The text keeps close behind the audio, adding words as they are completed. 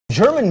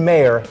German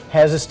mayor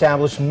has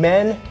established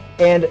men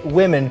and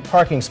women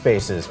parking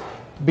spaces,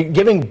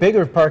 giving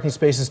bigger parking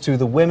spaces to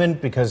the women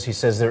because he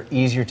says they're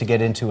easier to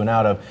get into and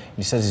out of.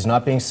 He says he's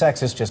not being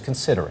sexist, just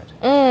consider it.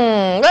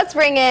 Let's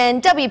bring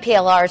in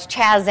WPLR's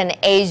Chaz and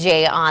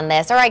AJ on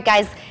this. All right,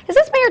 guys, is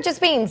this mayor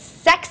just being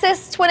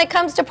sexist when it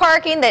comes to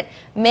parking, that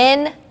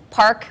men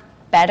park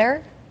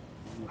better?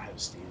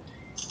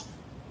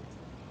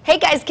 Hey,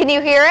 guys, can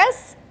you hear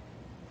us?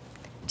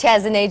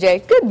 Chaz and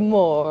AJ, good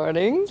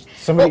morning.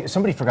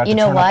 Somebody forgot to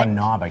turn up a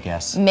knob, I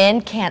guess.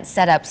 Men can't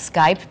set up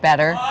Skype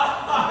better.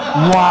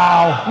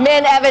 Wow.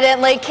 Men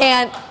evidently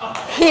can't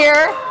hear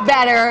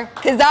better,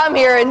 because I'm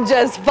hearing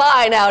just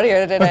fine out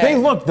here today. But they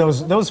look,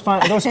 those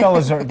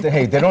fellas are,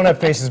 hey, they don't have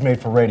faces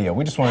made for radio.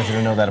 We just wanted you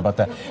to know that about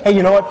that. Hey,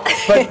 you know what?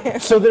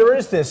 But so there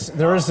is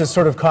this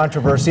sort of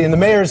controversy, and the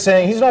mayor is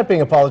saying, he's not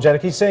being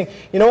apologetic, he's saying,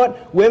 you know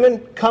what, women,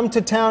 come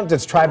to town.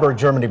 That's Freiburg,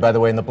 Germany, by the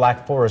way, in the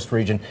Black Forest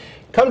region.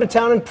 Come to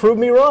town and prove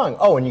me wrong.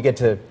 Oh, and you get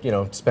to,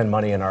 spend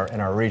money in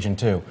our region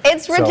too.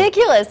 It's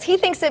ridiculous. He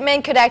thinks that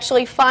men could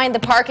actually find the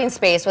parking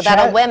space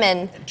without a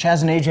women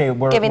Chaz and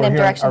AJ, giving them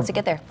directions to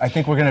get there. I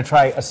think we're going to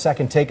try a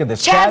second take of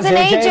this. Chaz and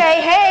AJ,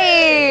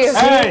 hey!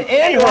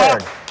 Hey,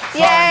 Edward!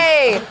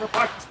 Yay! For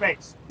parking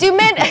space. Do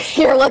men?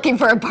 You're looking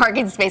for a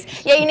parking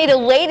space. Yeah, you need a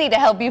lady to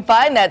help you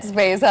find that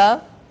space,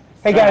 huh?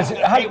 Hey guys,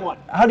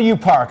 how do you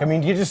park? I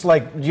mean, do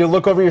you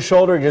look over your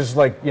shoulder, you just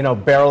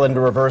barrel into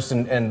reverse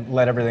and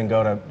let everything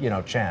go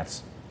to,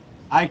 chance?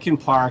 I can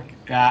park.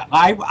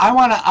 I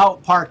want to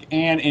out-park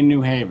Ann in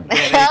New Haven.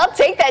 I'll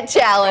take that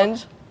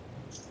challenge.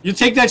 You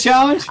take that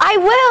challenge? I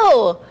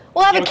will.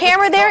 We'll have a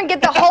camera there and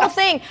get the whole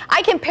thing.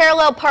 I can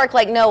parallel park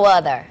like no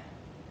other.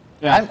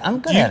 Yeah. I'm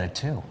good at it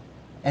too.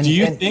 Do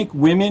you think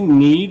women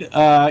need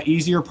an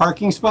easier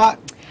parking spot?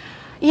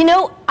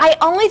 I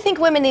only think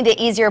women need an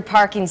easier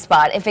parking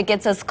spot if it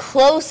gets us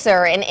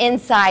closer and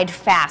inside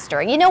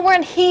faster. We're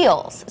in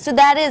heels, so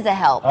that is a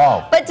help.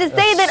 Oh, but to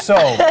say that... So,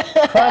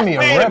 cry me a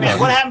river. Wait a minute,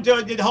 what happened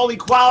to the whole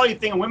equality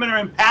thing? Women are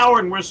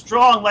empowered and we're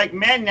strong like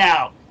men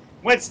now.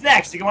 What's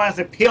next? You want us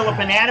to peel a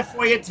banana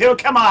for you too?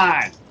 Come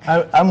on.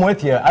 I'm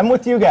with you. I'm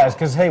with you guys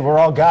because, hey, we're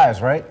all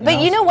guys, right? But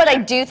you know what I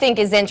do think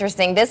is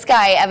interesting? This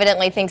guy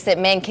evidently thinks that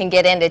men can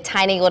get into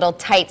tiny little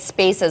tight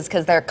spaces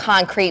because there are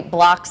concrete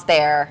blocks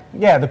there.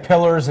 Yeah, the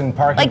pillars and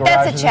parking garages.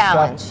 Like, that's a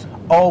challenge.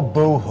 Oh,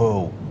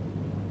 boo-hoo.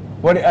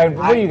 What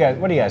do you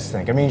guys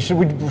think? I mean, should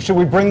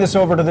we bring this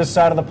over to this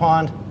side of the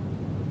pond?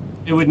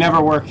 It would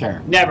never work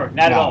here. Never,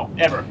 not at all,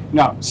 ever.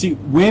 No. See,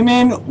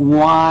 women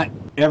want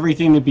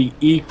everything to be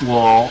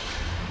equal.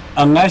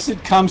 Unless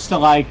it comes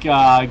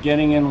to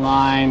getting in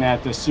line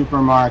at the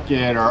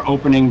supermarket or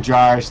opening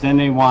jars, then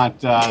they want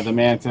the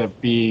man to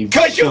be...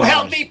 Could you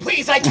help me,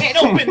 please? I can't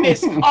open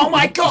this. Oh,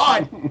 my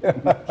God.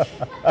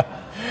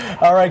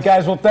 All right,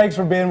 guys. Well, thanks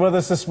for being with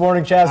us this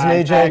morning, Chaz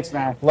and AJ. Thanks,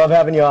 man. Love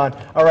having you on.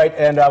 All right,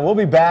 and we'll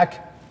be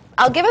back.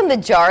 I'll give him the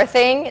jar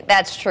thing.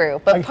 That's true.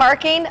 But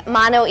parking,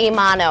 mano y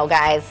mano,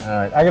 guys. All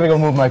right. I got to go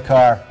move my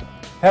car.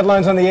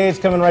 Headlines on the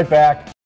 8s coming right back.